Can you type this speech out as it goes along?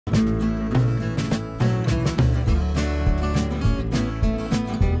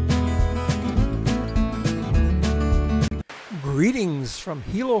Greetings from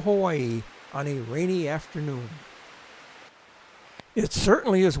Hilo, Hawaii on a rainy afternoon. It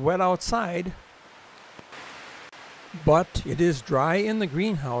certainly is wet outside, but it is dry in the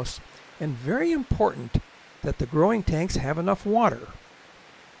greenhouse and very important that the growing tanks have enough water.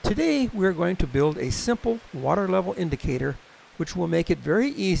 Today we're going to build a simple water level indicator which will make it very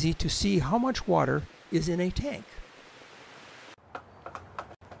easy to see how much water is in a tank.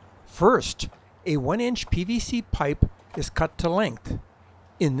 First, a 1-inch PVC pipe is cut to length,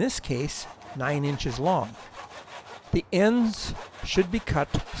 in this case 9 inches long. The ends should be cut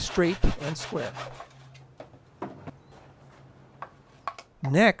straight and square.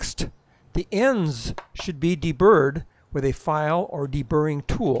 Next, the ends should be deburred with a file or deburring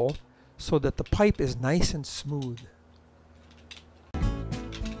tool so that the pipe is nice and smooth.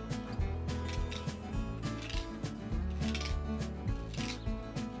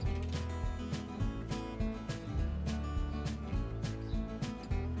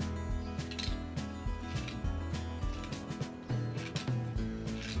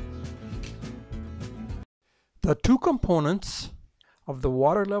 The two components of the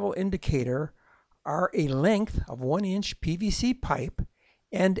water level indicator are a length of 1-inch PVC pipe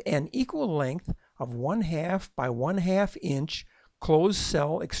and an equal length of 1/2 by 1/2 inch closed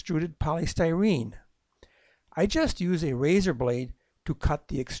cell extruded polystyrene. I just use a razor blade to cut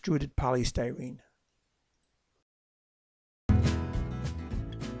the extruded polystyrene.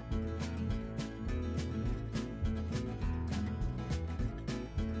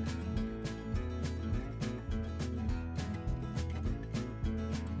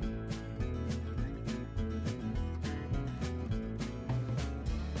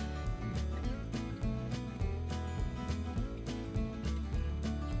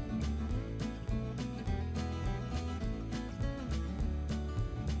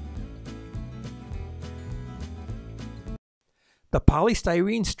 The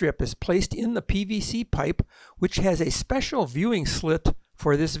polystyrene strip is placed in the PVC pipe, which has a special viewing slit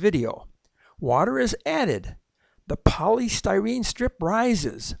for this video. Water is added. The polystyrene strip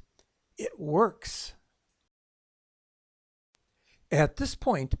rises. It works. At this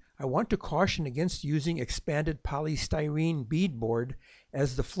point, I want to caution against using expanded polystyrene beadboard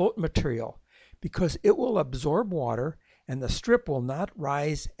as the float material because it will absorb water and the strip will not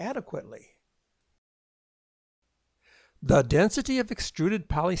rise adequately. The density of extruded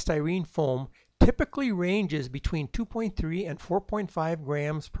polystyrene foam typically ranges between 2.3 and 4.5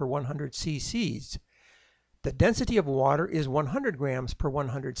 grams per 100 cc's. The density of water is 100 grams per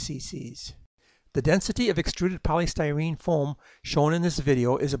 100 cc's. The density of extruded polystyrene foam shown in this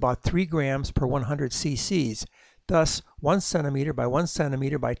video is about 3 grams per 100 cc's. Thus, 1 centimeter by 1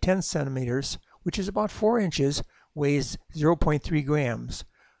 centimeter by 10 centimeters, which is about 4 inches, weighs 0.3 grams.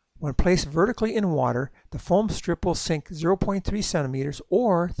 When placed vertically in water, the foam strip will sink 0.3 centimeters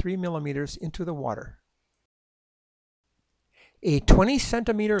or 3 millimeters into the water. A 20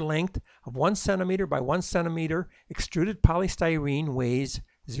 centimeter length of 1 centimeter by 1 centimeter extruded polystyrene weighs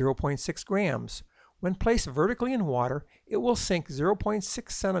 0.6 grams. When placed vertically in water, it will sink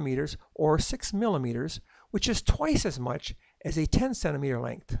 0.6 centimeters or 6 millimeters, which is twice as much as a 10 centimeter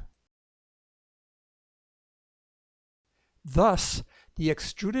length. Thus, the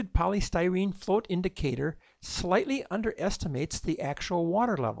extruded polystyrene float indicator slightly underestimates the actual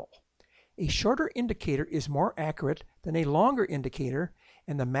water level. A shorter indicator is more accurate than a longer indicator,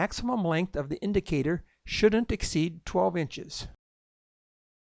 and the maximum length of the indicator shouldn't exceed 12 inches.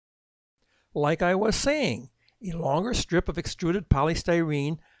 Like I was saying, a longer strip of extruded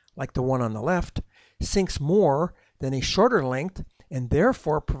polystyrene, like the one on the left, sinks more than a shorter length and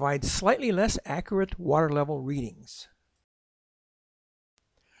therefore provides slightly less accurate water level readings.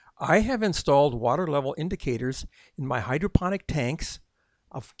 I have installed water level indicators in my hydroponic tanks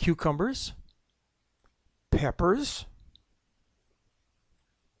of cucumbers, peppers,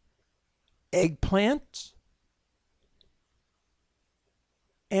 eggplants,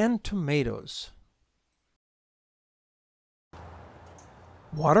 and tomatoes.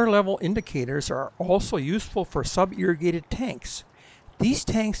 Water level indicators are also useful for sub-irrigated tanks. These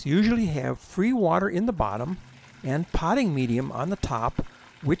tanks usually have free water in the bottom and potting medium on the top,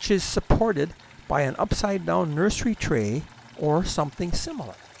 which is supported by an upside-down nursery tray or something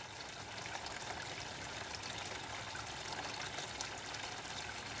similar.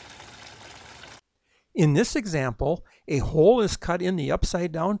 In this example, a hole is cut in the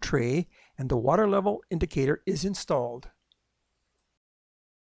upside-down tray and the water level indicator is installed.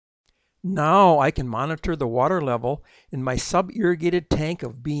 Now I can monitor the water level in my sub-irrigated tank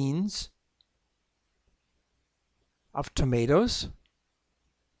of beans, of tomatoes,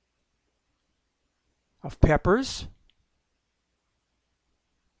 of peppers,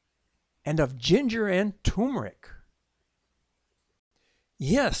 and of ginger and turmeric.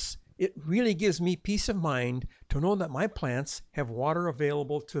 Yes, it really gives me peace of mind to know that my plants have water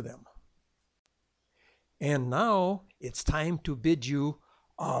available to them. And now it's time to bid you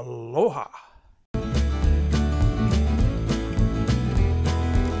aloha.